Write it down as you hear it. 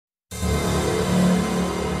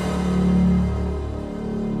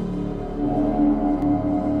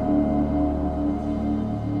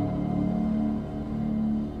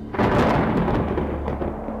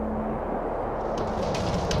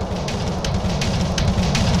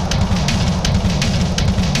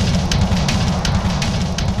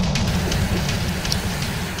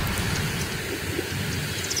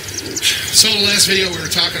So in the last video we were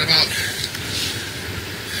talking about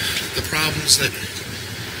the problems that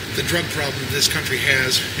the drug problem this country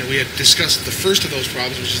has, and we had discussed the first of those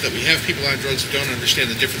problems, which is that we have people on drugs who don't understand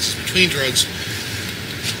the differences between drugs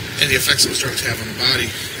and the effects those drugs have on the body,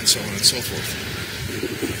 and so on and so forth.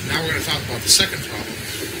 Now we're going to talk about the second problem.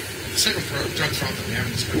 The second drug problem that we have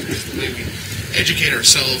in this country is the way we educate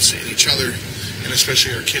ourselves and each other, and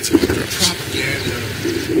especially our kids, about drug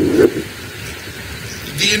propaganda.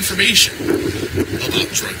 The information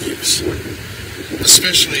about drug use,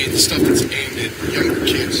 especially the stuff that's aimed at younger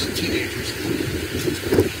kids, teenagers,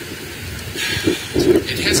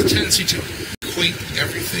 it has a tendency to equate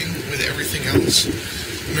everything with everything else.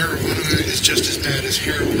 Marijuana is just as bad as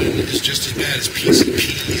heroin, is just as bad as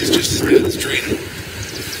PCP, is just as bad as Drano.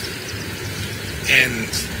 And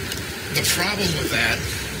the problem with that,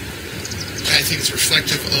 I think, is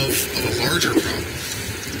reflective of a larger problem.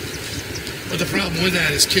 But the problem with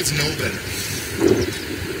that is kids know better.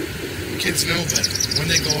 Kids know better.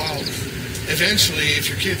 When they go out, eventually,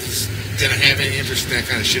 if your kid's going to have any interest in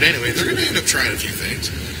that kind of shit anyway, they're going to end up trying a few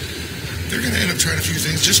things. They're going to end up trying a few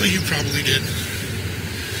things, just like you probably did.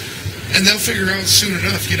 And they'll figure out soon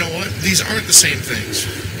enough, you know what, these aren't the same things.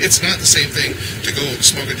 It's not the same thing to go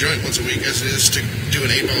smoke a joint once a week as it is to do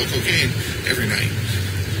an 8-ball of cocaine every night.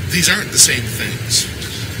 These aren't the same things.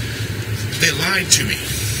 They lied to me.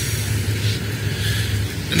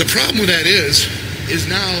 And the problem with that is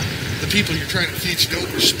now the people you're trying to teach don't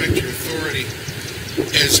respect your authority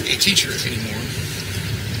as a teacher anymore,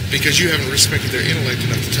 because you haven't respected their intellect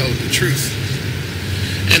enough to tell them the truth.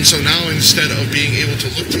 And so now, instead of being able to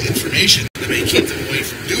look to information that may keep them away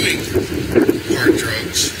from doing hard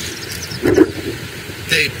drugs,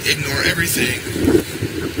 they ignore everything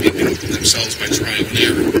and do it themselves by trial and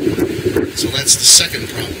error. So that's the second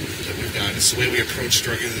problem that we've got. It's the way we approach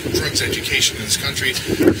drugs education in this country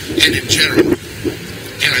and in general.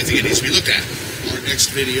 And I think it needs to be looked at. Our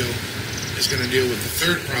next video is going to deal with the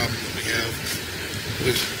third problem that we have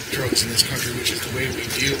with drugs in this country, which is the way we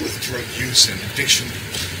deal with drug use and addiction.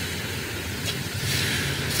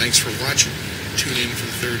 Thanks for watching. Tune in for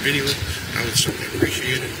the third video. I would certainly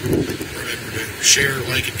appreciate it. Remember to share,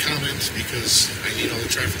 like, and comment, because I need all the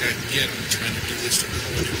traffic I can get. I'm trying to do this to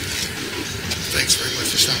everyone. Thanks very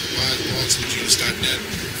much for stopping by. blogsandjuice.net,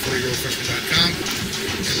 40yearoldfreshman.com,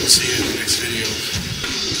 and we'll see you in the next video.